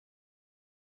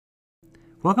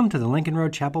Welcome to the Lincoln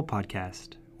Road Chapel podcast.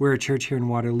 We're a church here in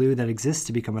Waterloo that exists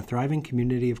to become a thriving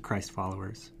community of Christ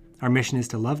followers. Our mission is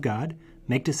to love God,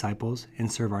 make disciples,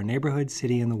 and serve our neighborhood,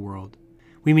 city, and the world.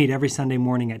 We meet every Sunday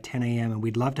morning at 10 a.m., and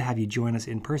we'd love to have you join us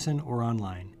in person or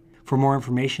online. For more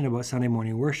information about Sunday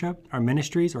morning worship, our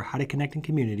ministries, or how to connect in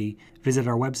community, visit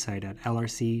our website at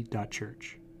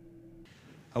lrc.church.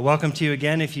 Welcome to you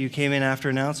again if you came in after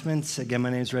announcements. Again,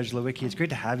 my name is Lewicki. It's great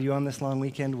to have you on this long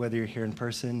weekend, whether you're here in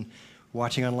person,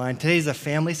 watching online. Today's a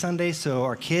family Sunday, so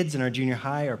our kids in our junior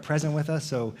high are present with us,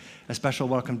 so a special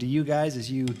welcome to you guys as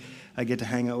you get to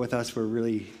hang out with us.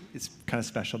 It's kind of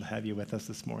special to have you with us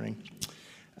this morning.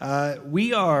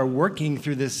 We are working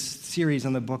through this series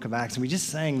on the book of Acts, and we just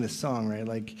sang this song,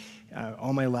 right?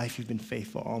 All my life you've been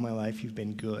faithful, all my life you've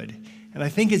been good. And I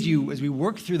think as we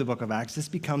work through the book of Acts, this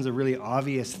becomes a really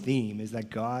obvious theme, is that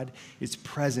God is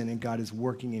present and God is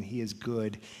working and he is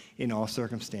good in all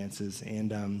circumstances.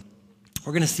 And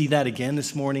we're going to see that again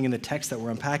this morning in the text that we're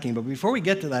unpacking. But before we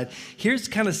get to that, here's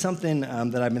kind of something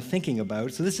that I've been thinking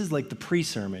about. So this is like the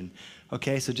pre-sermon,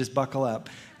 okay? So just buckle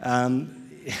up.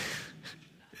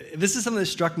 This is something that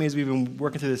struck me as we've been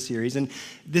working through this series, and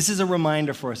this is a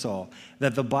reminder for us all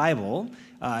that the Bible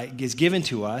is given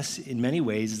to us in many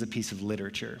ways as a piece of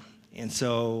literature. And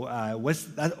so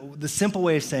the simple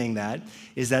way of saying that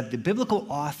is that the biblical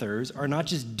authors are not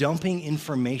just dumping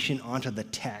information onto the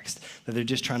text, that they're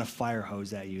just trying to fire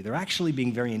hose at you. They're actually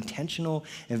being very intentional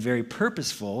and very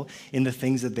purposeful in the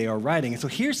things that they are writing. And so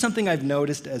here's something I've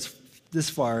noticed this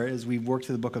far as we've worked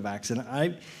through the book of Acts, and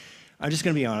I'm just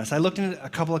going to be honest. I looked at a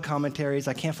couple of commentaries.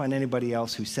 I can't find anybody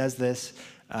else who says this,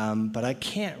 but I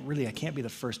can't be the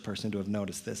first person to have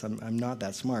noticed this. I'm not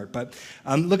that smart. But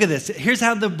look at this. Here's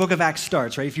how the book of Acts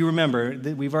starts, right? If you remember,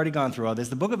 we've already gone through all this.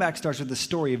 The book of Acts starts with the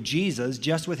story of Jesus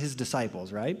just with his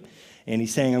disciples, right? And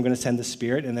he's saying, I'm going to send the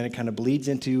Spirit, and then it kind of bleeds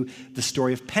into the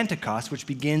story of Pentecost, which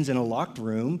begins in a locked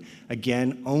room,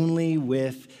 again, only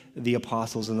with the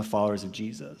apostles and the followers of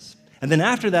Jesus. And then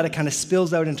after that, it kind of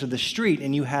spills out into the street,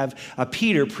 and you have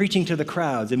Peter preaching to the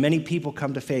crowds, and many people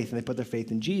come to faith, and they put their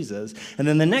faith in Jesus. And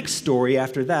then the next story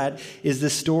after that is the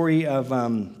story of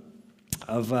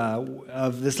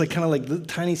this the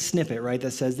tiny snippet, right,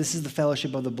 that says, this is the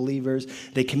fellowship of the believers.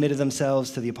 They committed themselves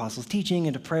to the apostles' teaching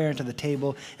and to prayer and to the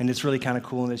table, and it's really kind of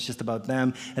cool, and it's just about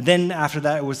them. And then after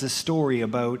that, it was this story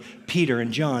about Peter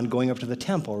and John going up to the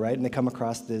temple, right, and they come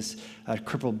across this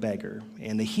crippled beggar,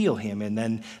 and they heal him, and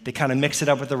then they kind of mix it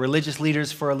up with the religious leaders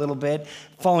for a little bit.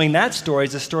 Following that story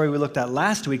is the story we looked at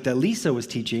last week that Lisa was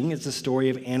teaching. It's the story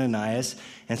of Ananias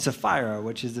and Sapphira,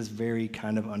 which is this very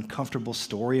kind of uncomfortable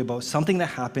story about something that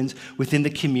happens within the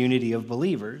community of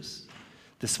believers.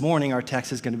 This morning, our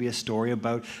text is going to be a story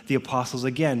about the apostles,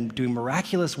 again, doing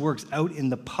miraculous works out in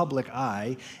the public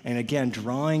eye, and again,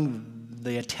 drawing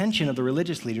the attention of the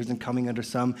religious leaders and coming under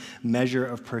some measure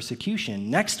of persecution.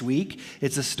 Next week,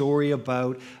 it's a story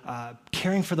about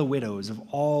caring for the widows of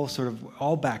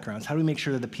all backgrounds. How do we make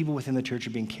sure that the people within the church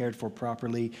are being cared for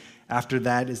properly? After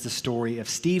that is the story of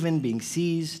Stephen being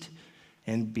seized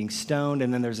and being stoned,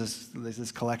 and then there's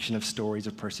this collection of stories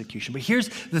of persecution. But here's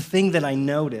the thing that I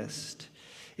noticed,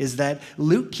 is that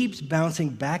Luke keeps bouncing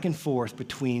back and forth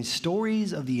between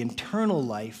stories of the internal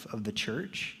life of the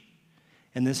church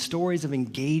and then stories of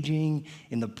engaging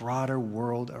in the broader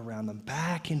world around them,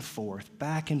 back and forth,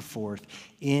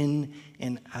 in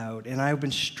and out. And I've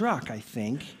been struck, I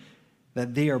think,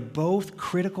 that they are both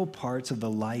critical parts of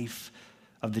the life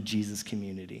of the Jesus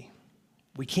community.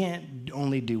 We can't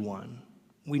only do one.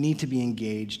 We need to be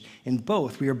engaged in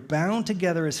both. We are bound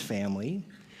together as family.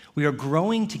 We are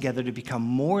growing together to become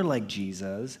more like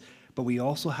Jesus, but we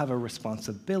also have a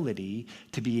responsibility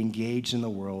to be engaged in the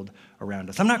world around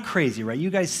us. I'm not crazy, right? You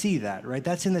guys see that, right?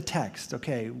 That's in the text.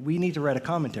 Okay, we need to write a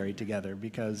commentary together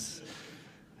because,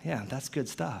 yeah, that's good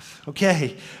stuff.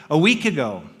 Okay, a week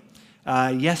ago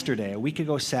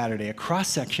Saturday, a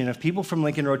cross-section of people from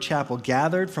Lincoln Road Chapel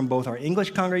gathered from both our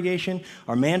English congregation,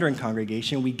 our Mandarin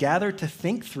congregation. We gathered to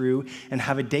think through and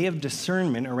have a day of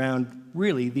discernment around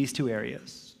really these two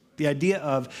areas. The idea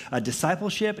of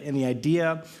discipleship and the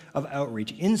idea of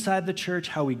outreach. Inside the church,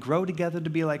 how we grow together to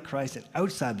be like Christ, and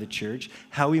outside the church,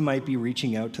 how we might be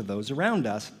reaching out to those around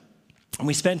us. And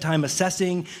we spent time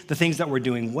assessing the things that we're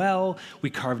doing well.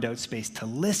 We carved out space to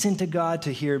listen to God,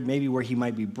 to hear maybe where he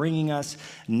might be bringing us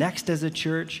next as a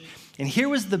church. And here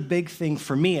was the big thing,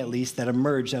 for me at least, that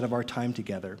emerged out of our time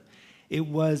together.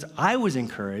 I was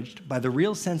encouraged by the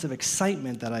real sense of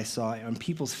excitement that I saw on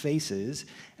people's faces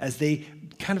as they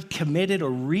kind of committed or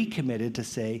recommitted to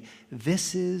say,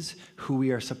 this is who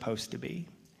we are supposed to be.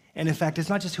 And in fact, it's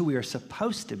not just who we are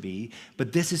supposed to be,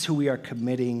 but this is who we are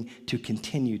committing to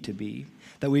continue to be.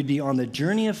 that we'd be on the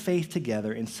journey of faith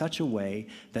together in such a way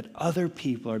that other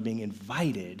people are being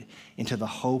invited into the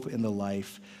hope and the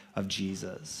life of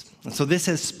Jesus. And so this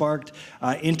has sparked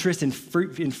interest in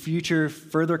future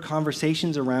further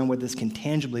conversations around what this can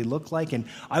tangibly look like. And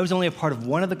I was only a part of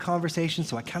one of the conversations,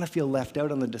 so I kind of feel left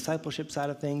out on the discipleship side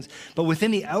of things. But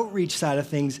within the outreach side of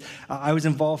things, I was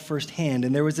involved firsthand.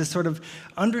 And there was this sort of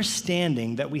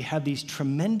understanding that we have these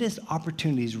tremendous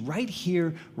opportunities right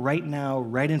here, right now,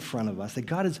 right in front of us, that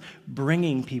God is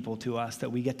bringing people to us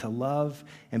that we get to love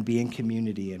and be in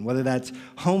community. And whether that's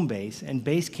home base and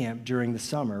base camp during the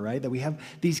summer, right? That we have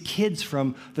these kids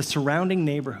from the surrounding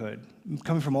neighborhood,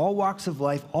 coming from all walks of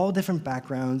life, all different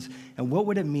backgrounds, and what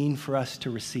would it mean for us to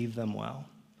receive them well?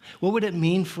 What would it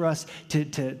mean for us to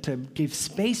give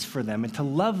space for them and to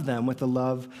love them with the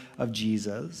love of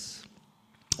Jesus?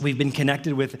 We've been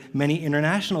connected with many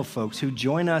international folks who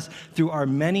join us through our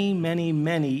many, many,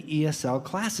 many ESL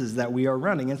classes that we are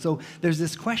running. And so there's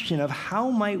this question of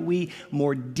how might we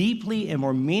more deeply and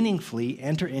more meaningfully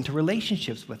enter into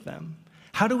relationships with them?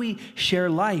 How do we share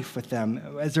life with them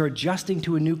as they're adjusting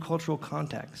to a new cultural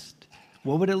context?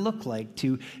 What would it look like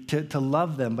to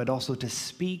love them, but also to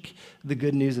speak the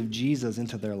good news of Jesus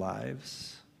into their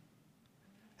lives?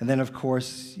 And then, of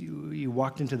course, you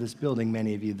walked into this building,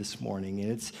 many of you, this morning,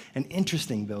 and it's an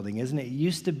interesting building, isn't it? It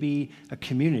used to be a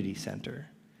community center.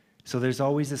 So there's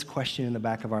always this question in the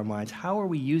back of our minds, how are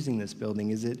we using this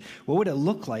building? What would it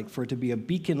look like for it to be a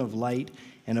beacon of light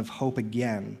and of hope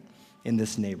again in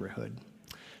this neighborhood?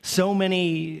 So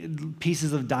many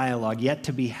pieces of dialogue yet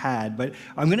to be had, but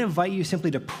I'm going to invite you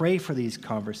simply to pray for these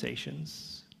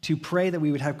conversations, to pray that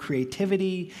we would have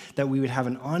creativity, that we would have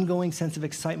an ongoing sense of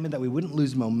excitement, that we wouldn't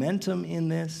lose momentum in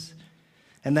this,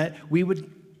 and that we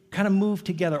would kind of move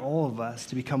together, all of us,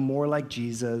 to become more like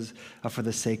Jesus for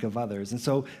the sake of others. And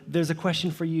so there's a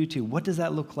question for you too. What does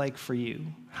that look like for you?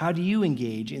 How do you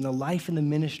engage in the life and the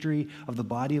ministry of the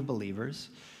body of believers?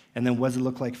 And then what does it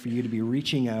look like for you to be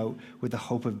reaching out with the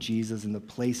hope of Jesus in the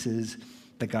places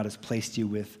that God has placed you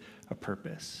with a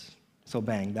purpose? So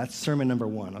bang, that's sermon number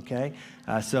 1, okay?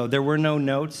 So there were no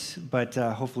notes, but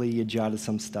hopefully you jotted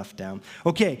some stuff down.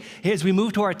 Okay, as we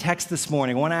move to our text this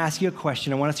morning, I want to ask you a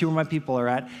question. I want to see where my people are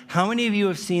at. How many of you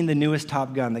have seen the newest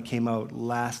Top Gun that came out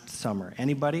last summer?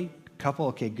 Anybody? Couple?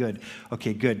 Okay, good.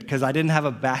 Because I didn't have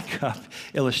a backup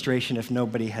illustration if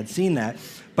nobody had seen that.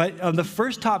 But the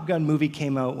first Top Gun movie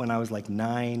came out when I was like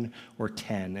 9 or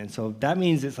 10. And so that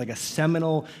means it's like a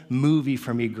seminal movie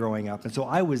for me growing up. And so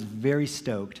I was very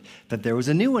stoked that there was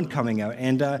a new one coming out.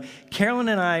 And Carolyn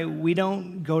and I, we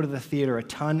don't go to the theater a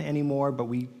ton anymore, but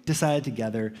we decided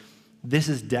together, this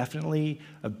is definitely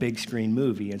a big screen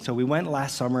movie. And so we went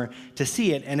last summer to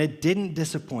see it, and it didn't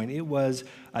disappoint. It was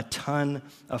a ton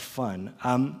of fun.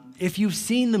 If you've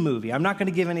seen the movie, I'm not going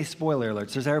to give any spoiler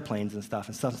alerts. There's airplanes and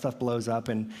stuff stuff blows up,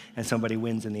 and somebody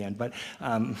wins in the end. But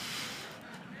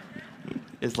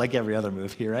it's like every other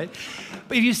movie, right?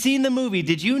 But if you've seen the movie,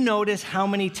 did you notice how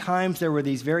many times there were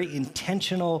these very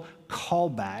intentional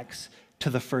callbacks to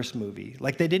the first movie?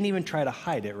 Like they didn't even try to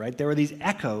hide it, right? There were these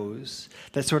echoes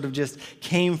that sort of just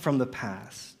came from the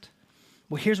past.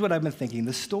 Well, here's what I've been thinking.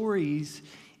 The stories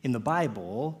in the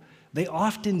Bible, they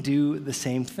often do the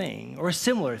same thing or a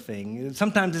similar thing.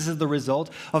 Sometimes this is the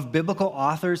result of biblical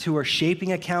authors who are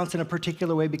shaping accounts in a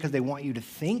particular way because they want you to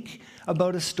think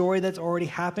about a story that's already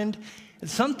happened. And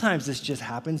sometimes this just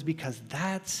happens because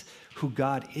that's who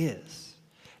God is,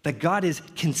 that God is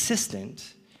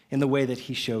consistent in the way that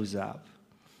he shows up.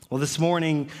 Well, this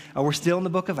morning, we're still in the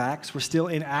book of Acts. We're still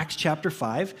in Acts chapter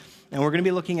 5, and we're going to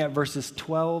be looking at verses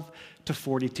 12 to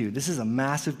 42. This is a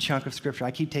massive chunk of Scripture.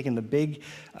 I keep taking the big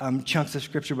chunks of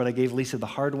Scripture, but I gave Lisa the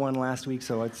hard one last week,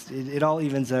 so it all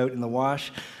evens out in the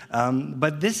wash.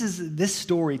 But this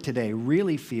story today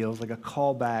really feels like a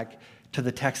callback to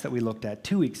the text that we looked at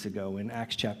 2 weeks ago in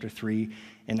Acts chapter 3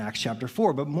 and Acts chapter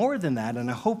 4. But more than that, and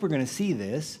I hope we're going to see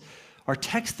this, our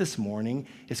text this morning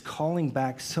is calling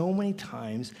back so many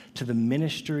times to the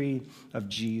ministry of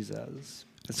Jesus.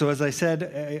 And so as I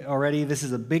said already, this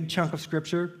is a big chunk of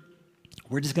Scripture.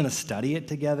 We're just going to study it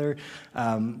together.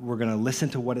 We're going to listen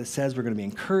to what it says. We're going to be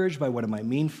encouraged by what it might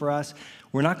mean for us.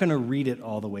 We're not going to read it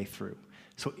all the way through.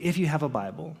 So if you have a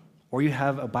Bible, or you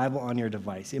have a Bible on your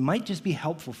device, it might just be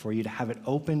helpful for you to have it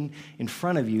open in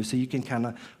front of you so you can kind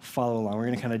of follow along. We're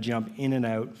going to kind of jump in and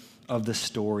out of the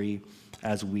story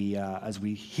as we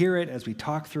hear it, as we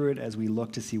talk through it, as we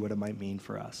look to see what it might mean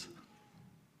for us.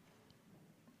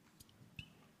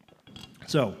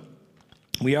 So,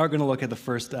 we are going to look at the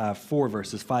first 5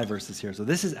 verses here. So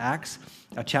this is Acts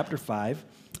chapter 5,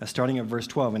 starting at verse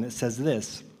 12, and it says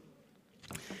this.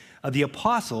 The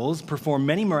apostles performed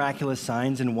many miraculous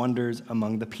signs and wonders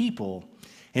among the people,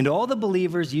 and all the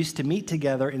believers used to meet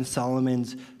together in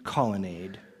Solomon's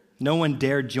colonnade. No one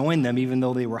dared join them, even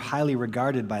though they were highly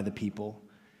regarded by the people.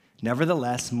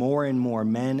 Nevertheless, more and more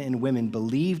men and women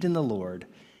believed in the Lord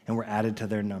and were added to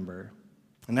their number.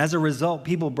 And as a result,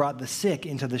 people brought the sick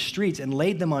into the streets and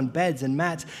laid them on beds and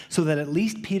mats so that at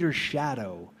least Peter's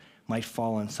shadow might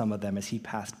fall on some of them as he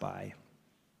passed by.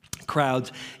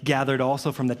 Crowds gathered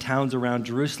also from the towns around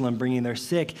Jerusalem, bringing their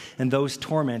sick and those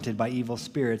tormented by evil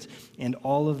spirits, and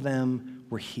all of them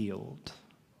were healed.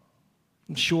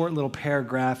 Short little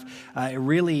paragraph.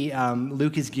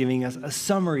 Luke is giving us a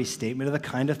summary statement of the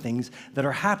kind of things that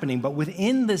are happening. But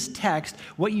within this text,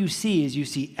 what you see is you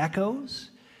see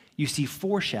echoes, you see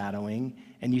foreshadowing,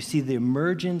 and you see the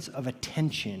emergence of a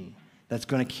tension that's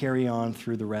going to carry on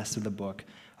through the rest of the book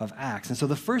of Acts. And so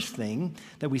the first thing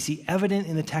that we see evident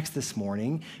in the text this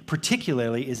morning,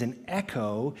 particularly, is an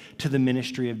echo to the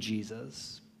ministry of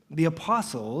Jesus. The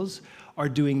apostles are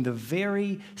doing the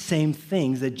very same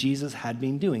things that Jesus had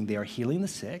been doing. They are healing the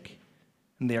sick,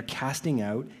 and they are casting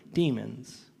out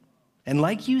demons. And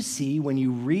like you see when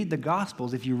you read the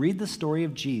Gospels, if you read the story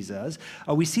of Jesus,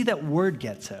 we see that word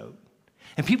gets out.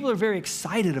 And people are very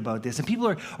excited about this. And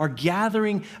people are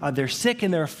gathering, they're sick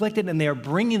and they're afflicted, and they are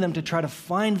bringing them to try to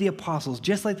find the apostles,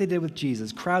 just like they did with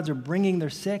Jesus. Crowds are bringing their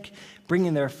sick,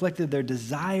 bringing their afflicted. Their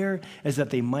desire is that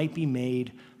they might be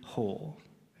made whole.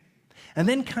 And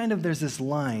then there's this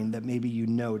line that maybe you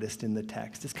noticed in the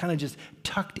text. It's kind of just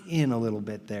tucked in a little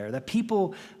bit there, that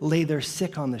people lay their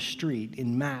sick on the street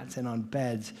in mats and on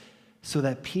beds so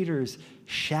that Peter's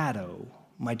shadow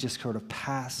might just sort of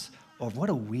pass over. What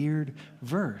a weird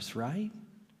verse, right?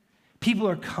 People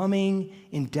are coming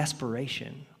in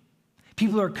desperation.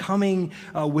 People are coming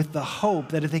with the hope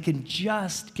that if they can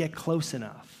just get close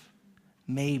enough,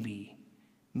 maybe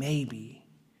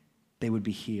they would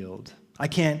be healed. I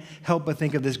can't help but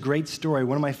think of this great story,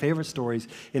 one of my favorite stories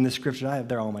in the scripture.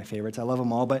 They're all my favorites. I love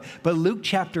them all. But Luke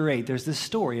chapter 8, there's this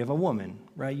story of a woman,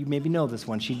 right? You maybe know this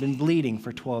one. She'd been bleeding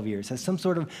for 12 years, has some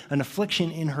sort of an affliction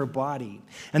in her body.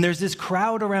 And there's this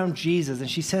crowd around Jesus, and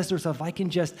she says to herself, if I can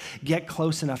just get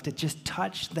close enough to just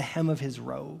touch the hem of his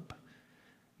robe,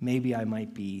 maybe I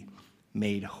might be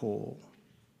made whole.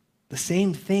 The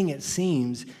same thing, it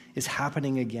seems, is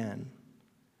happening again.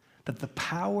 That the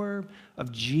power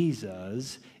of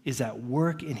Jesus is at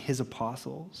work in his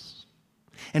apostles.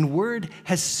 And word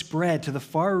has spread to the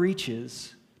far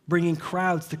reaches, bringing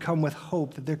crowds to come with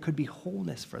hope that there could be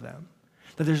wholeness for them,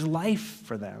 that there's life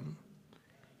for them.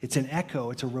 It's an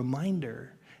echo, it's a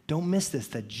reminder. Don't miss this,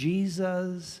 that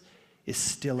Jesus is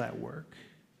still at work.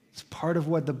 It's part of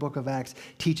what the book of Acts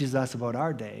teaches us about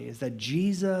our day, is that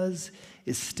Jesus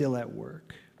is still at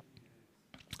work.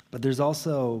 But there's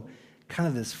also kind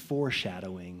of this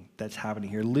foreshadowing that's happening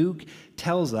here. Luke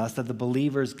tells us that the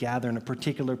believers gather in a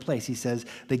particular place. He says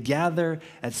they gather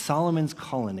at Solomon's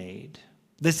colonnade.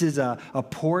 This is a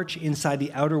porch inside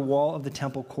the outer wall of the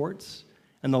temple courts.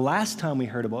 And the last time we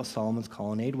heard about Solomon's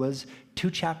colonnade was 2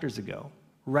 chapters ago,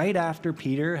 right after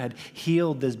Peter had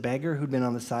healed this beggar who'd been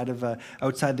on the side of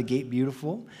outside the gate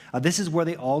beautiful. This is where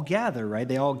they all gather, right?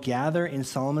 They all gather in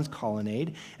Solomon's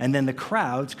colonnade, and then the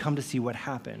crowds come to see what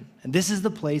happened. And this is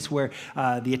the place where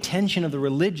the attention of the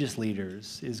religious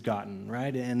leaders is gotten,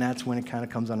 right? And that's when it kind of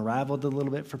comes unraveled a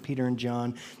little bit for Peter and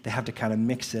John. They have to kind of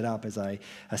mix it up, as I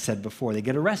said before. They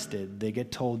get arrested. They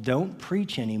get told, don't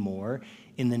preach anymore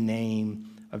in the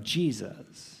name of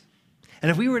Jesus. And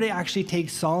if we were to actually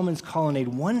take Solomon's colonnade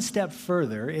one step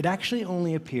further, it actually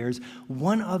only appears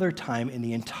one other time in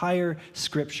the entire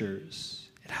scriptures.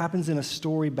 It happens in a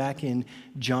story back in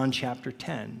John chapter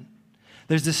 10.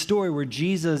 There's this story where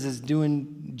Jesus is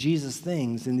doing Jesus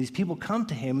things, and these people come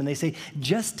to him and they say,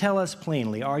 just tell us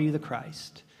plainly, are you the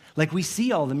Christ? Like, we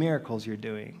see all the miracles you're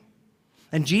doing.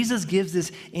 And Jesus gives this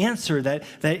answer that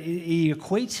he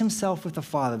equates himself with the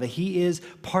Father, that he is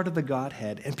part of the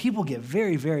Godhead. And people get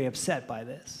very, very upset by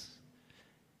this.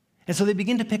 And so they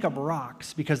begin to pick up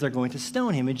rocks because they're going to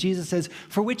stone him. And Jesus says,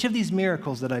 for which of these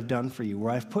miracles that I've done for you,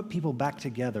 where I've put people back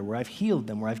together, where I've healed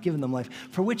them, where I've given them life,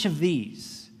 for which of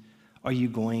these are you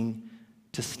going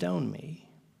to stone me?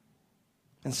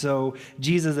 And so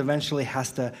Jesus eventually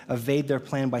has to evade their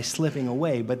plan by slipping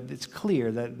away, but it's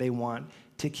clear that they want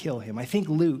to kill him. I think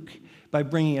Luke, by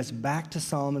bringing us back to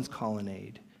Solomon's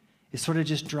colonnade, is sort of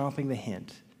just dropping the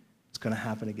hint. It's going to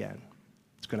happen again.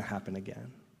 It's going to happen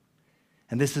again.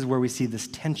 And this is where we see this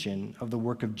tension of the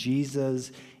work of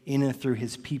Jesus in and through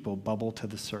his people bubble to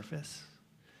the surface.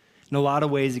 In a lot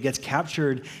of ways, it gets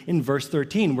captured in verse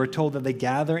 13. We're told that they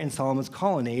gather in Solomon's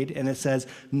colonnade, and it says,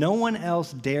 no one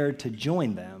else dared to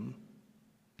join them,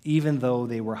 even though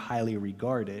they were highly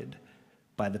regarded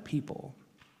by the people.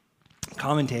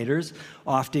 Commentators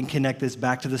often connect this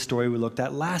back to the story we looked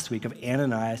at last week of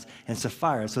Ananias and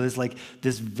Sapphira. So there's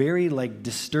this very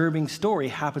disturbing story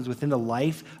happens within the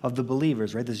life of the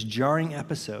believers, right? This jarring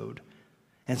episode.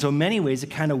 And so in many ways, it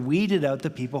kind of weeded out the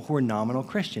people who were nominal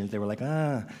Christians. They were like,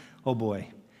 oh boy.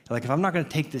 If I'm not going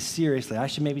to take this seriously, I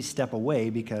should maybe step away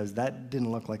because that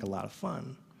didn't look like a lot of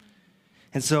fun.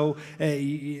 And so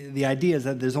the idea is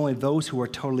that there's only those who are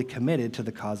totally committed to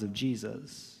the cause of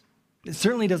Jesus. It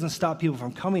certainly doesn't stop people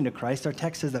from coming to Christ. Our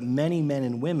text says that many men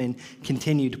and women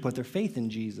continue to put their faith in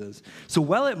Jesus. So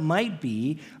while it might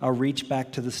be a reach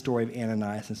back to the story of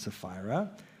Ananias and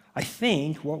Sapphira, I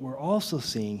think what we're also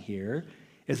seeing here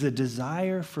is a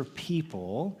desire for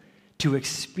people to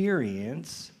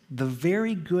experience the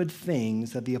very good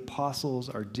things that the apostles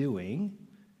are doing,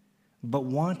 but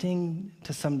wanting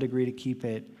to some degree to keep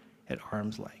it at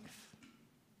arm's length.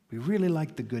 We really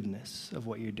like the goodness of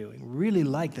what you're doing. We really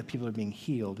like that people are being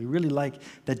healed. We really like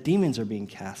that demons are being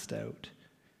cast out.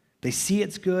 They see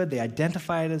it's good. They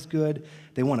identify it as good.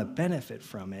 They want to benefit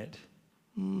from it,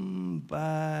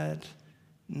 but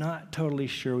not totally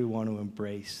sure we want to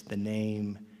embrace the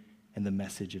name and the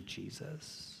message of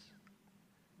Jesus.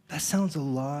 That sounds a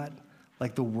lot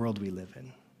like the world we live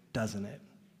in, doesn't it?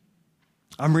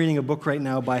 I'm reading a book right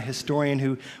now by a historian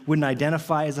who wouldn't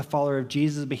identify as a follower of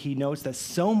Jesus, but he notes that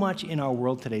so much in our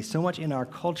world today, so much in our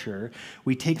culture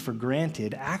we take for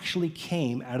granted actually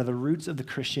came out of the roots of the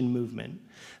Christian movement.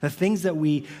 The things that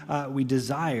we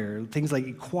desire, things like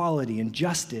equality and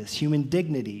justice, human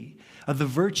dignity, of the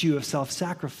virtue of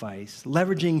self-sacrifice,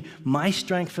 leveraging my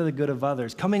strength for the good of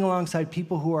others, coming alongside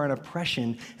people who are in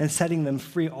oppression and setting them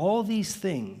free, all these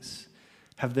things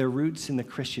have their roots in the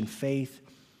Christian faith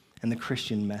and the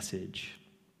Christian message.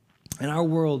 And our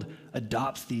world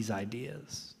adopts these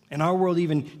ideas. And our world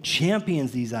even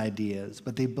champions these ideas,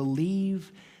 but they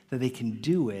believe that they can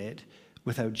do it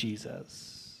without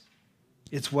Jesus.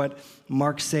 It's what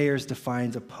Mark Sayers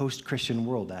defines a post-Christian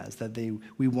world as, that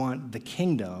we want the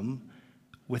kingdom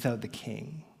without the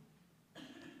king.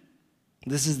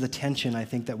 This is the tension, I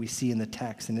think, that we see in the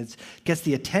text, and it gets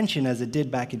the attention, as it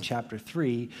did back in chapter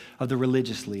 3, of the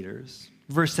religious leaders.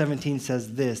 Verse 17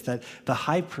 says this, that the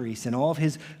high priest and all of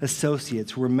his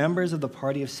associates who were members of the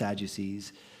party of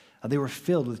Sadducees, they were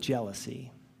filled with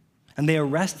jealousy. And they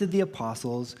arrested the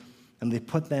apostles, and they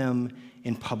put them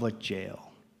in public jail.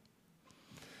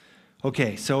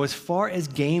 Okay, so as far as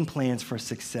game plans for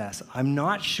success, I'm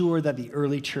not sure that the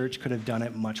early church could have done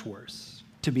it much worse,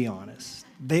 to be honest.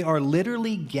 They are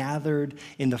literally gathered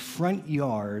in the front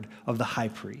yard of the high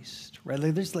priest, right?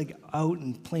 They're just out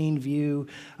in plain view,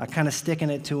 kind of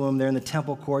sticking it to them. They're in the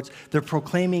temple courts. They're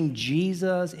proclaiming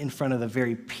Jesus in front of the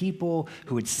very people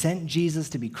who had sent Jesus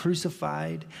to be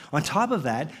crucified. On top of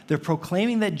that, they're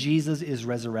proclaiming that Jesus is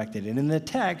resurrected. And in the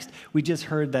text, we just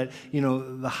heard that,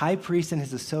 the high priest and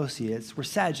his associates were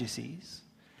Sadducees.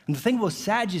 And the thing about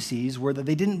Sadducees were that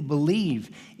they didn't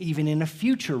believe even in a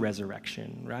future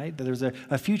resurrection, right? That there's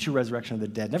a future resurrection of the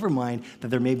dead. Never mind that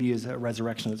there maybe is a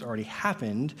resurrection that's already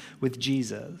happened with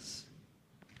Jesus.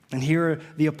 And here are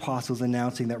the apostles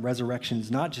announcing that resurrection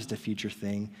is not just a future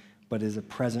thing, but is a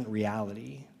present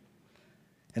reality.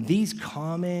 And these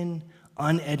common,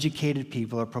 uneducated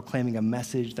people are proclaiming a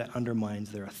message that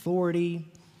undermines their authority,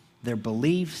 their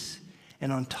beliefs,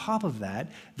 and on top of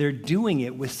that, they're doing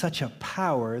it with such a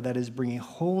power that is bringing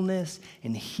wholeness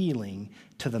and healing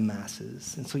to the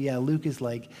masses. And so, Luke is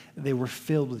they were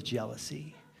filled with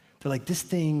jealousy. They're like, this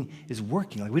thing is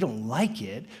working. We don't like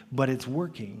it, but it's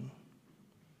working.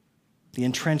 The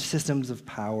entrenched systems of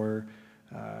power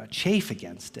chafe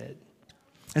against it.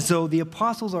 And so the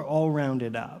apostles are all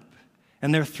rounded up,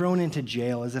 and they're thrown into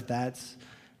jail as if that's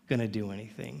going to do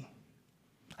anything.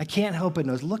 I can't help but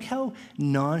notice, look how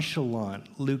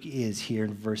nonchalant Luke is here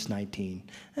in verse 19.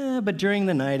 But during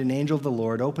the night, an angel of the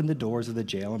Lord opened the doors of the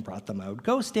jail and brought them out.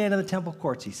 Go stand in the temple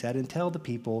courts, he said, and tell the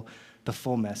people the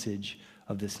full message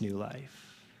of this new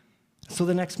life. So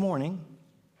the next morning,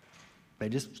 they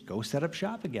just go set up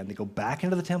shop again. They go back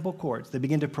into the temple courts. They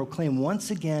begin to proclaim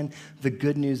once again the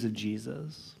good news of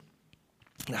Jesus.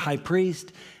 The high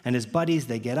priest and his buddies,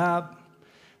 they get up.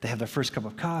 They have their first cup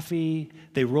of coffee.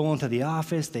 They roll into the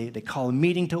office. They call a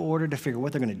meeting to order to figure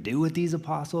what they're going to do with these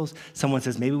apostles. Someone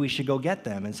says, maybe we should go get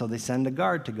them. And so they send a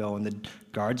guard to go. And the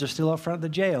guards are still out front of the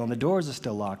jail. And the doors are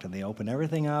still locked. And they open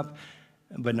everything up,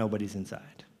 but nobody's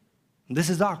inside. This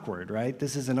is awkward, right?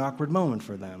 This is an awkward moment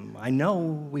for them. I know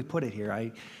we put it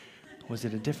here. Was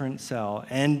it a different cell?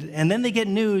 And then they get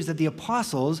news that the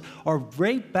apostles are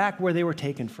right back where they were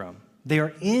taken from. They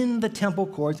are in the temple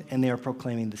courts, and they are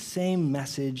proclaiming the same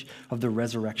message of the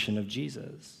resurrection of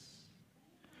Jesus.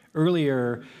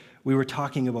 Earlier, we were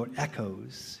talking about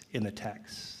echoes in the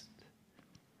text.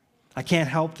 I can't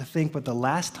help to think, but the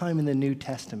last time in the New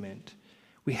Testament,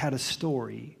 we had a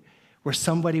story where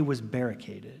somebody was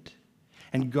barricaded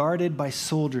and guarded by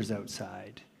soldiers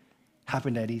outside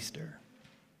happened at Easter,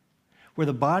 where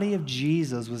the body of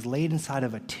Jesus was laid inside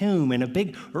of a tomb and a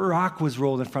big rock was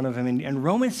rolled in front of him, and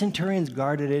Roman centurions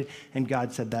guarded it, and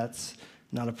God said, that's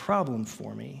not a problem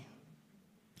for me.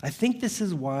 I think this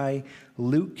is why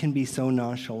Luke can be so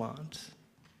nonchalant.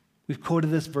 We've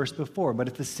quoted this verse before, but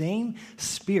if the same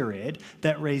Spirit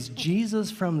that raised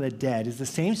Jesus from the dead is the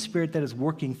same Spirit that is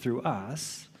working through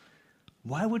us,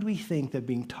 why would we think that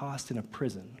being tossed in a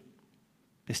prison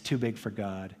is too big for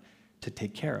God to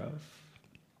take care of?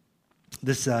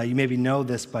 This, you maybe know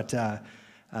this, but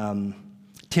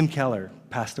Tim Keller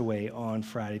passed away on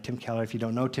Friday. Tim Keller, if you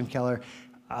don't know Tim Keller,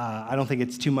 I don't think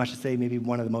it's too much to say, maybe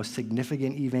one of the most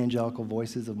significant evangelical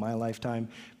voices of my lifetime.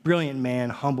 Brilliant man,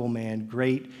 humble man,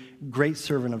 great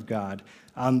servant of God.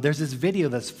 There's this video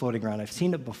that's floating around. I've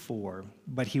seen it before,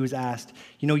 but he was asked,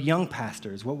 young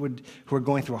pastors, who are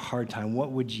going through a hard time,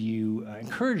 what would you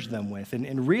encourage them with?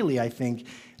 And really, I think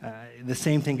the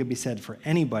same thing could be said for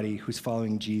anybody who's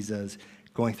following Jesus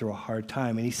going through a hard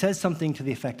time. And he says something to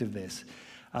the effect of this,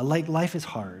 like life is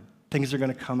hard. Things are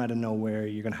going to come out of nowhere.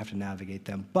 You're going to have to navigate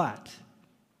them. But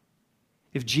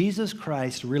if Jesus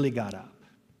Christ really got up,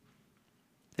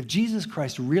 if Jesus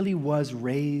Christ really was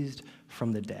raised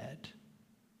from the dead,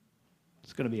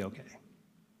 it's going to be okay.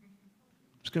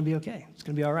 It's going to be okay. It's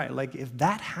going to be all right. Like, if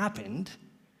that happened,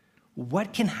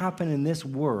 what can happen in this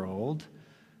world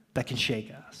that can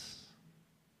shake us?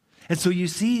 And so you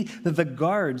see that the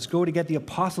guards go to get the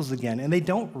apostles again, and they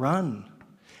don't run.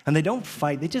 And they don't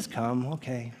fight. They just come,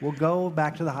 okay, we'll go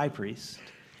back to the high priest.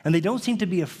 And they don't seem to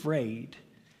be afraid.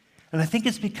 And I think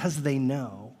it's because they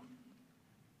know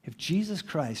if Jesus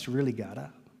Christ really got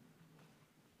up,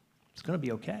 it's going to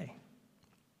be okay.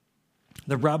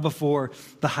 They're brought before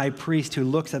the high priest, who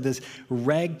looks at this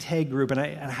ragtag group. And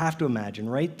I have to imagine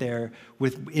right there,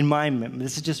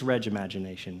 this is just Reg's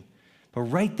imagination, but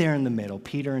right there in the middle,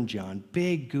 Peter and John,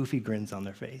 big goofy grins on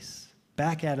their face,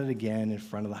 back at it again in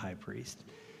front of the high priest.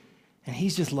 And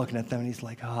he's just looking at them, and he's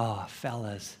like, oh,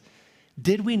 fellas,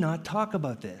 did we not talk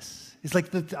about this? It's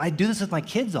like, I do this with my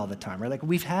kids all the time, right? Like,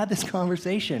 we've had this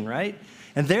conversation, right?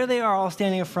 And there they are all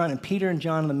standing in front, and Peter and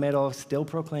John in the middle, still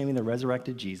proclaiming the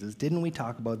resurrected Jesus. Didn't we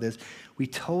talk about this? We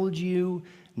told you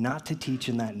not to teach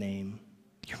in that name.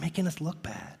 You're making us look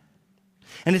bad.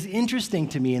 And it's interesting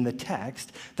to me in the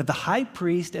text that the high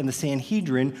priest and the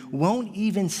Sanhedrin won't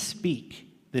even speak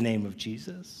the name of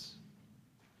Jesus.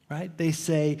 Right? They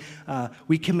say,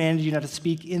 we commanded you not to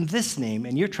speak in this name,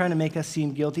 and you're trying to make us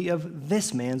seem guilty of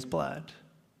this man's blood.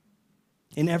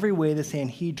 In every way, the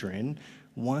Sanhedrin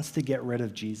wants to get rid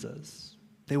of Jesus.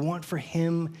 They want for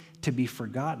him to be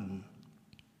forgotten.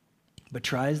 But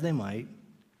try as they might,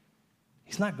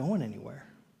 he's not going anywhere.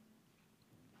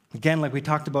 Again, like we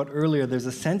talked about earlier, there's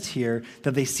a sense here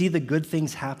that they see the good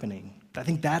things happening. I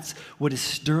think that's what is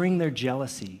stirring their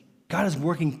jealousy. God is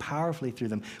working powerfully through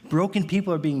them. Broken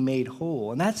people are being made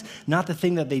whole. And that's not the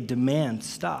thing that they demand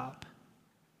stop.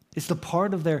 It's the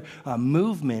part of their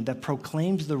movement that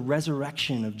proclaims the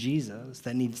resurrection of Jesus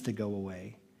that needs to go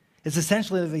away. It's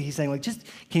essentially, he's saying, like,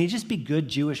 can you just be good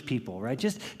Jewish people, right?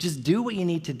 Just do what you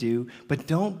need to do, but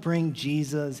don't bring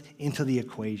Jesus into the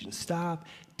equation. Stop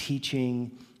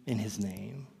teaching in his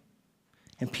name.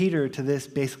 And Peter to this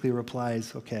basically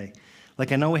replies, okay,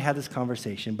 like, I know we had this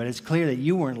conversation, but it's clear that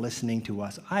you weren't listening to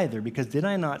us either, because did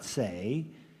I not say,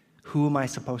 who am I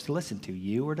supposed to listen to,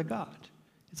 you or to God?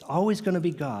 It's always going to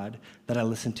be God that I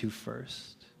listen to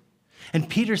first. And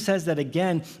Peter says that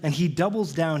again, and he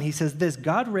doubles down. He says this,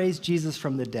 God raised Jesus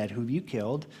from the dead, who you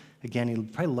killed. Again, he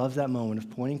probably loves that moment of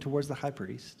pointing towards the high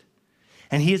priest.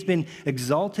 And he has been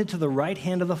exalted to the right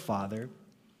hand of the Father,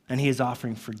 and he is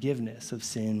offering forgiveness of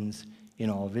sins in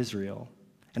all of Israel.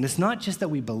 And it's not just that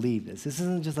we believe this. This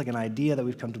isn't just like an idea that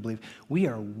we've come to believe. We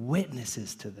are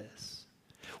witnesses to this.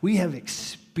 We have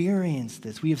experienced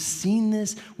this. We have seen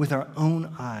this with our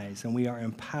own eyes, and we are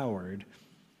empowered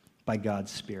by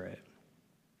God's Spirit.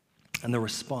 And the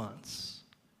response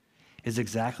is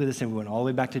exactly the same. We went all the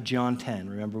way back to John 10.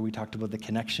 Remember, we talked about the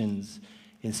connections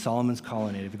in Solomon's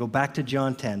colonnade. If we go back to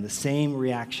John 10, the same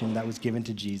reaction that was given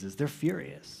to Jesus. They're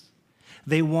furious.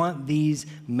 They want these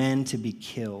men to be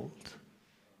killed.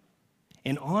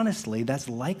 And honestly, that's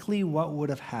likely what would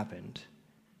have happened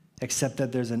except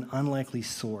that there's an unlikely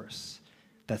source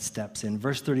that steps in.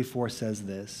 Verse 34 says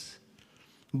this,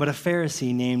 "But a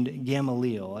Pharisee named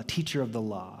Gamaliel, a teacher of the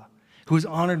law, who was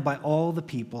honored by all the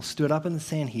people, stood up in the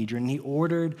Sanhedrin, and he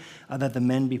ordered that the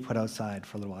men be put outside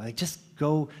for a little while." Like, just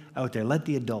go out there, let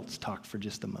the adults talk for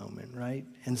just a moment, right?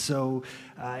 And so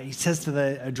he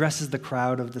addresses the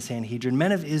crowd of the Sanhedrin,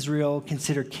 "Men of Israel,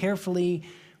 consider carefully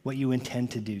what you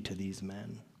intend to do to these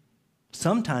men.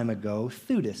 Some time ago,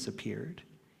 Theudas appeared.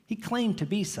 He claimed to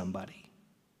be somebody.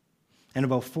 And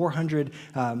about 400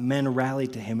 men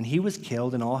rallied to him, and he was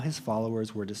killed, and all his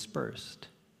followers were dispersed.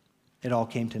 It all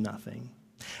came to nothing.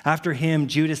 After him,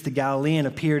 Judas the Galilean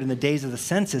appeared in the days of the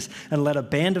census and led a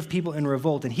band of people in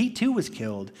revolt, and he too was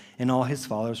killed, and all his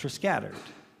followers were scattered.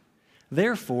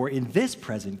 Therefore, in this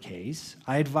present case,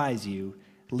 I advise you,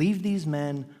 leave these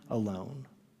men alone.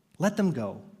 Let them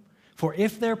go. For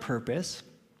if their purpose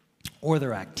or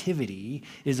their activity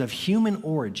is of human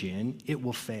origin, it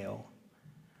will fail.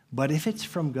 But if it's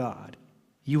from God,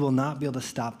 you will not be able to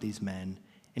stop these men,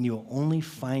 and you will only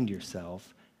find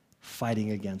yourself fighting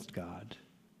against God."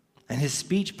 And his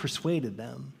speech persuaded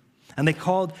them. And they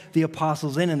called the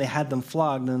apostles in, and they had them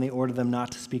flogged, and they ordered them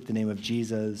not to speak the name of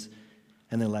Jesus,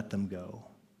 and they let them go.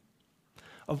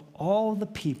 Of all the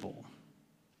people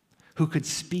who could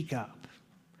speak up,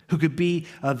 who could be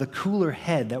the cooler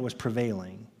head that was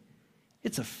prevailing,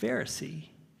 it's a Pharisee.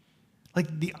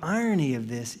 Like, the irony of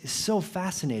this is so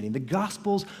fascinating. The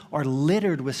Gospels are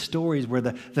littered with stories where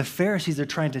the Pharisees are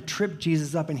trying to trip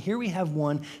Jesus up, and here we have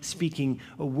one speaking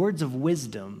words of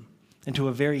wisdom into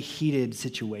a very heated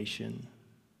situation.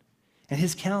 And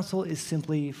his counsel is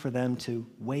simply for them to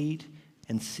wait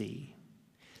and see.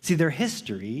 See, their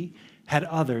history had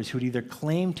others who'd either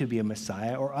claimed to be a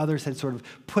Messiah or others had sort of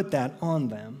put that on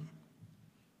them.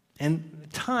 And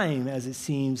time, as it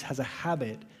seems, has a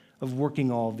habit of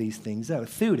working all of these things out.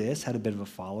 Theudas had a bit of a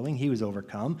following. He was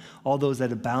overcome. All those that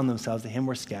had bound themselves to him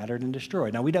were scattered and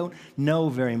destroyed. Now, we don't know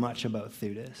very much about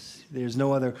Theudas. There's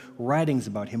no other writings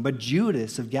about him. But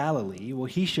Judas of Galilee, well,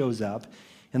 he shows up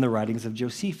in the writings of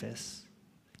Josephus.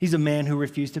 He's a man who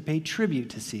refused to pay tribute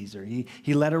to Caesar.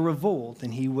 He led a revolt,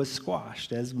 and he was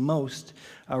squashed, as most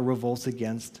revolts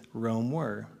against Rome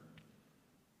were.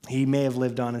 He may have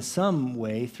lived on in some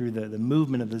way through the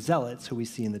movement of the Zealots, who we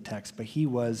see in the text, but he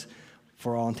was,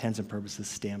 for all intents and purposes,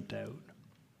 stamped out.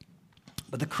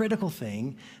 But the critical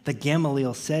thing that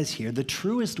Gamaliel says here, the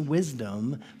truest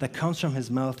wisdom that comes from his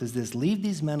mouth is this: leave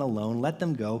these men alone, let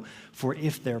them go, for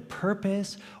if their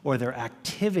purpose or their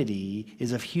activity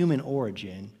is of human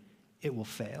origin, it will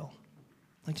fail.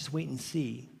 Like, just wait and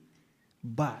see.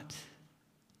 But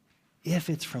if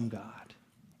it's from God,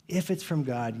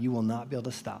 you will not be able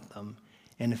to stop them.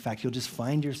 And in fact, you'll just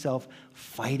find yourself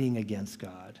fighting against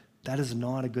God. That is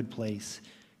not a good place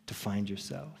to find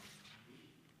yourself.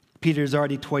 Peter's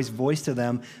already twice voiced to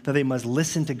them that they must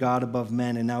listen to God above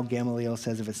men. And now Gamaliel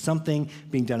says if it's something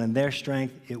being done in their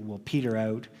strength, it will peter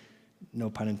out, no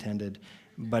pun intended.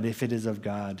 But if it is of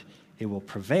God, it will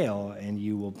prevail, and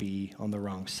you will be on the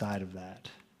wrong side of that.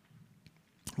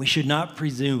 We should not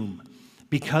presume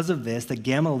because of this that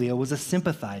Gamaliel was a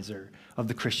sympathizer of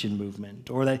the Christian movement,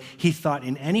 or that he thought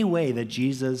in any way that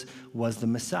Jesus was the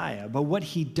Messiah. But what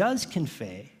he does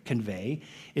convey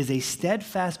is a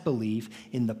steadfast belief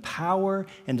in the power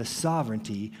and the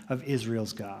sovereignty of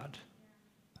Israel's God.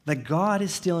 That God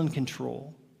is still in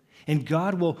control, and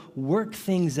God will work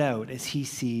things out as he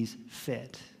sees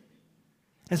fit.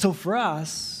 And so for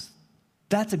us,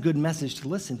 that's a good message to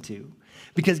listen to,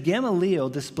 because Gamaliel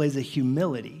displays a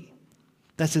humility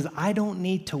that says, I don't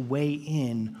need to weigh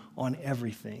in on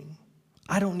everything.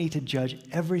 I don't need to judge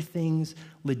everything's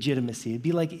legitimacy. It'd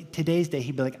be like today's day,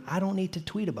 he'd be like, I don't need to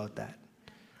tweet about that.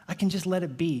 I can just let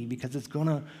it be because it's going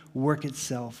to work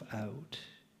itself out.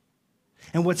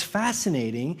 And what's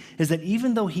fascinating is that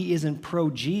even though he isn't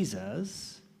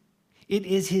pro-Jesus, it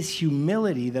is his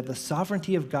humility that the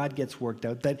sovereignty of God gets worked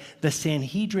out, that the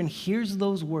Sanhedrin hears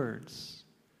those words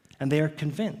and they are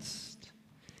convinced.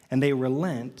 And they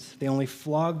relent. They only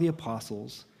flog the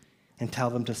apostles and tell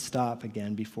them to stop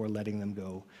again before letting them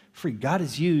go free. God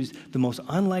has used the most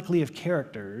unlikely of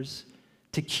characters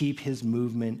to keep his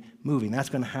movement moving. That's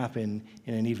going to happen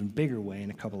in an even bigger way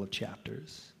in a couple of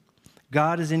chapters.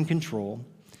 God is in control,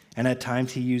 and at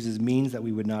times he uses means that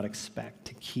we would not expect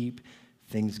to keep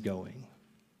things going.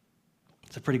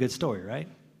 It's a pretty good story, right?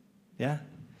 Yeah?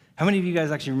 How many of you guys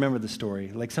actually remember the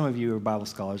story? Like, some of you are Bible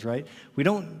scholars, right? I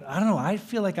don't know, I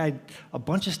feel like a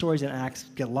bunch of stories in Acts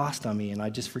get lost on me and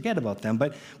I just forget about them.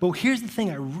 But here's the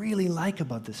thing I really like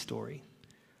about this story.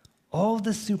 All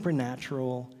the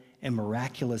supernatural and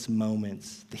miraculous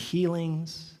moments, the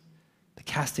healings, the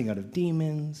casting out of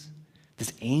demons,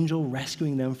 this angel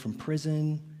rescuing them from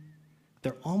prison,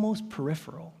 they're almost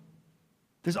peripheral.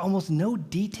 There's almost no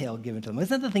detail given to them.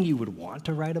 Isn't that the thing you would want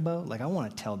to write about? Like, I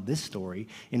want to tell this story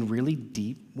in really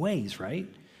deep ways, right?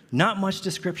 Not much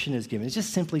description is given. It's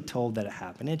just simply told that it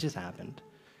happened. It just happened.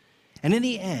 And in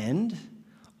the end,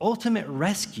 ultimate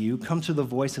rescue comes through the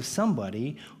voice of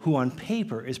somebody who on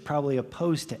paper is probably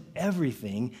opposed to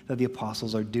everything that the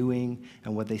apostles are doing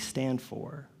and what they stand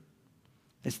for.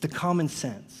 It's the common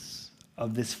sense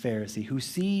of this Pharisee who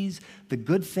sees the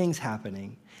good things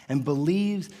happening and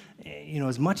believes,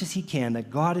 as much as he can, that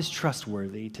God is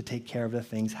trustworthy to take care of the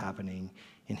things happening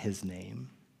in his name.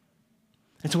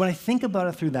 And so when I think about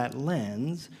it through that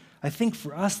lens, I think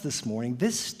for us this morning,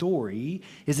 this story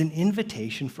is an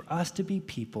invitation for us to be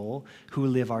people who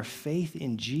live our faith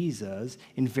in Jesus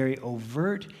in very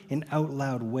overt and out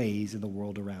loud ways in the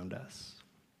world around us.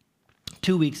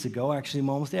 2 weeks ago, actually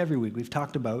almost every week, we've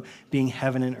talked about being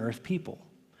heaven and earth people.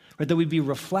 Right, that we be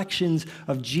reflections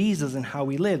of Jesus and how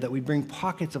we live, that we bring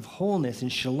pockets of wholeness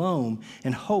and shalom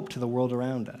and hope to the world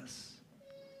around us.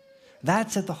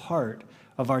 That's at the heart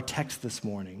of our text this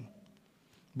morning.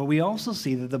 But we also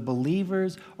see that the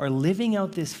believers are living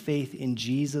out this faith in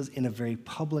Jesus in a very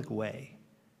public way.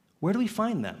 Where do we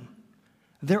find them?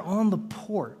 They're on the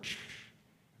porch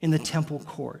in the temple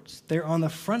courts. They're on the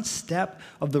front step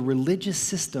of the religious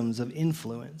systems of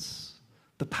influence,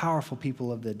 the powerful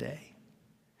people of the day.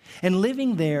 And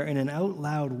living there in an out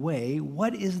loud way,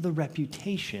 what is the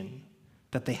reputation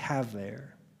that they have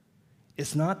there?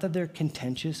 It's not that they're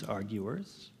contentious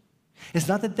arguers. It's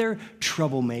not that they're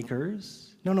troublemakers.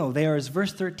 No, they are, as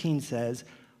verse 13 says,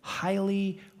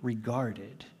 highly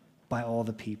regarded by all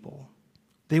the people.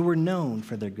 They were known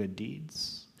for their good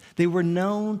deeds. They were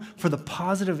known for the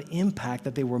positive impact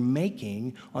that they were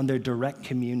making on their direct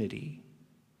community.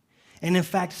 And in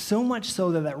fact, so much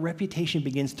so that reputation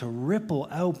begins to ripple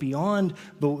out beyond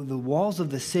the walls of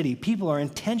the city. People are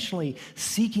intentionally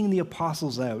seeking the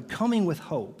apostles out, coming with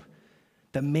hope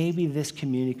that maybe this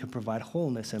community could provide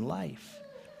wholeness and life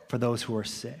for those who are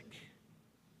sick.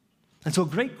 And so a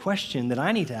great question that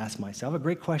I need to ask myself, a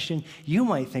great question you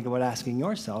might think about asking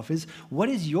yourself is, what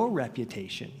is your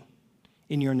reputation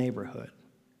in your neighborhood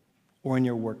or in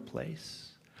your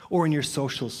workplace or in your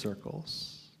social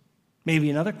circles? Maybe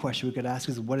another question we could ask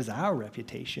is, what is our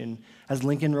reputation as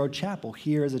Lincoln Road Chapel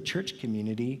here as a church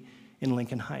community in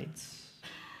Lincoln Heights?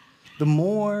 The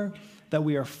more that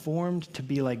we are formed to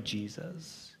be like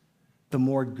Jesus, the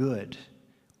more good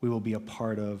we will be a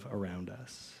part of around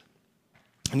us.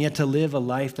 And yet to live a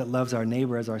life that loves our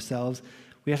neighbor as ourselves,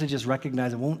 we have to just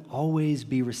recognize it won't always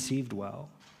be received well.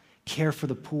 Care for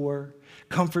the poor,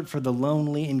 comfort for the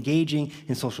lonely, engaging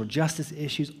in social justice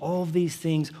issues, all of these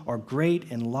things are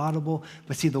great and laudable.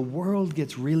 But see, the world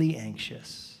gets really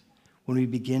anxious when we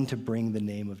begin to bring the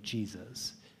name of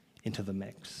Jesus into the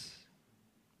mix.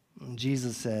 And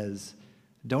Jesus says,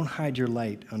 don't hide your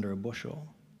light under a bushel.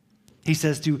 He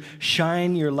says to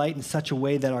shine your light in such a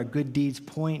way that our good deeds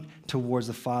point towards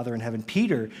the Father in heaven.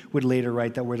 Peter would later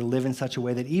write that we're to live in such a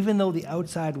way that even though the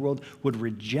outside world would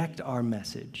reject our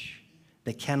message,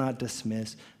 they cannot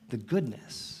dismiss the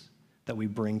goodness that we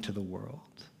bring to the world.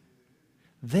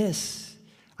 This,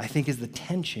 I think, is the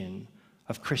tension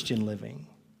of Christian living.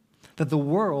 That the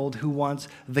world who wants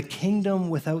the kingdom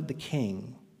without the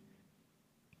king,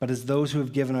 but as those who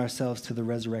have given ourselves to the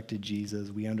resurrected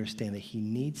Jesus, we understand that he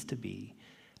needs to be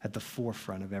at the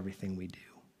forefront of everything we do.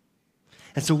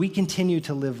 And so we continue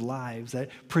to live lives that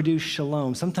produce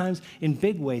shalom, sometimes in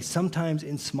big ways, sometimes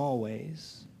in small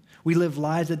ways. We live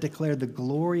lives that declare the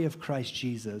glory of Christ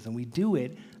Jesus, and we do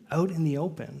it out in the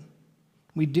open.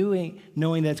 We do it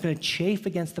knowing that it's going to chafe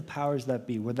against the powers that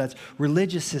be, whether that's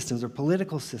religious systems or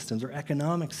political systems or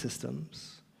economic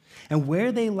systems. And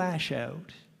where they lash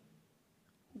out,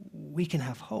 we can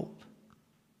have hope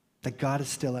that God is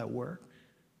still at work.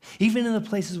 Even in the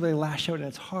places where they lash out and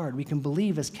it's hard, we can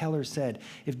believe, as Keller said,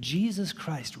 if Jesus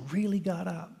Christ really got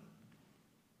up,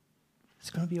 it's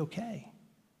going to be okay.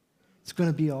 It's going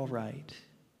to be all right.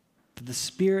 That the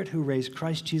Spirit who raised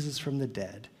Christ Jesus from the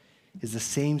dead is the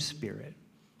same Spirit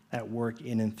at work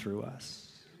in and through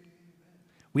us.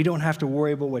 We don't have to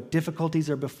worry about what difficulties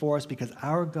are before us because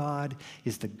our God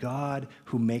is the God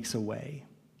who makes a way.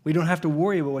 We don't have to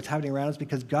worry about what's happening around us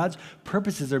because God's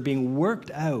purposes are being worked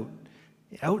out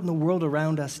in the world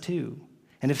around us too.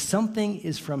 And if something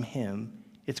is from him,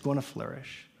 it's going to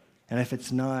flourish. And if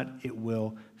it's not, it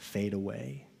will fade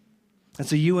away. And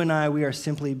so you and I, we are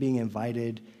simply being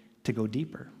invited to go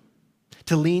deeper.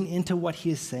 to lean into what he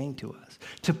is saying to us,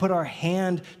 to put our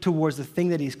hand towards the thing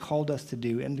that he's called us to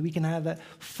do. And we can have that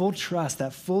full trust,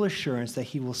 that full assurance that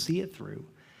he will see it through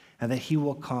and that he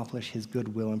will accomplish his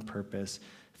good will and purpose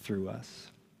through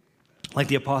us. Like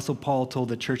the Apostle Paul told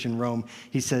the church in Rome,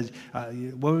 he said,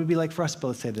 what would it be like for us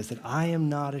to say this, that I am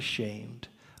not ashamed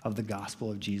of the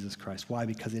gospel of Jesus Christ. Why?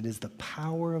 Because it is the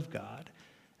power of God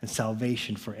and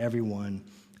salvation for everyone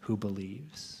who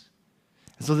believes.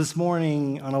 And so this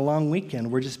morning, on a long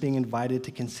weekend, we're just being invited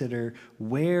to consider,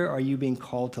 where are you being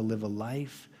called to live a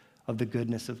life of the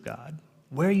goodness of God?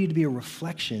 Where are you to be a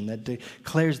reflection that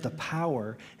declares the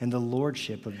power and the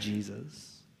lordship of Jesus?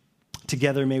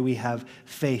 Together, may we have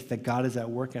faith that God is at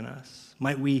work in us.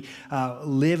 Might we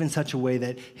live in such a way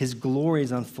that his glory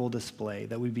is on full display,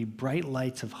 that we be bright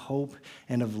lights of hope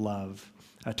and of love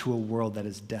to a world that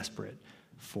is desperate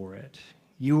for it.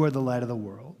 You are the light of the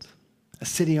world. A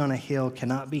city on a hill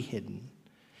cannot be hidden.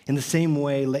 In the same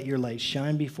way, let your light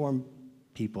shine before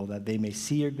people that they may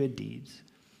see your good deeds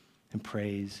and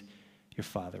praise your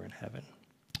Father in heaven.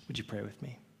 Would you pray with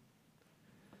me?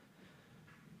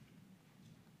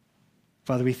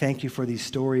 Father, we thank you for these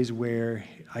stories where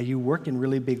you work in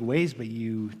really big ways, but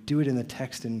you do it in the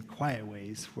text in quiet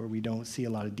ways where we don't see a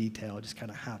lot of detail. It just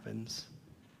kind of happens.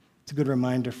 It's a good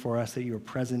reminder for us that you are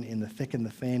present in the thick and the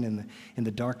thin, in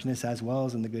the darkness as well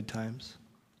as in the good times.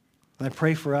 And I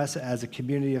pray for us as a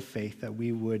community of faith that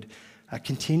we would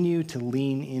continue to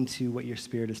lean into what your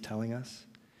Spirit is telling us,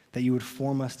 that you would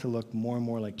form us to look more and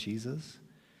more like Jesus,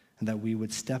 and that we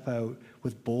would step out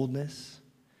with boldness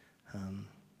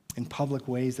in public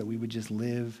ways, that we would just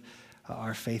live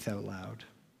our faith out loud.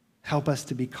 Help us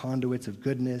to be conduits of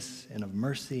goodness and of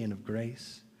mercy and of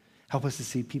grace. Help us to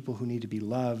see people who need to be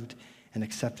loved and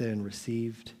accepted and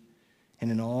received.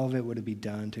 And in all of it, would it be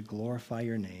done to glorify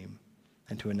your name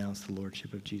and to announce the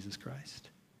lordship of Jesus Christ.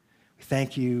 We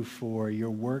thank you for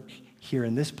your work here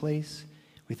in this place.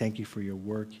 We thank you for your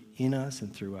work in us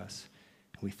and through us.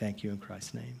 And we thank you in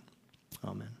Christ's name.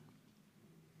 Amen.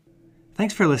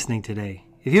 Thanks for listening today.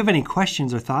 If you have any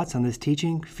questions or thoughts on this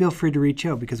teaching, feel free to reach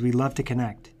out because we'd love to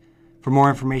connect. For more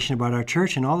information about our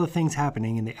church and all the things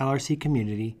happening in the LRC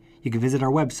community, you can visit our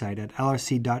website at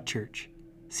lrc.church.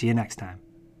 See you next time.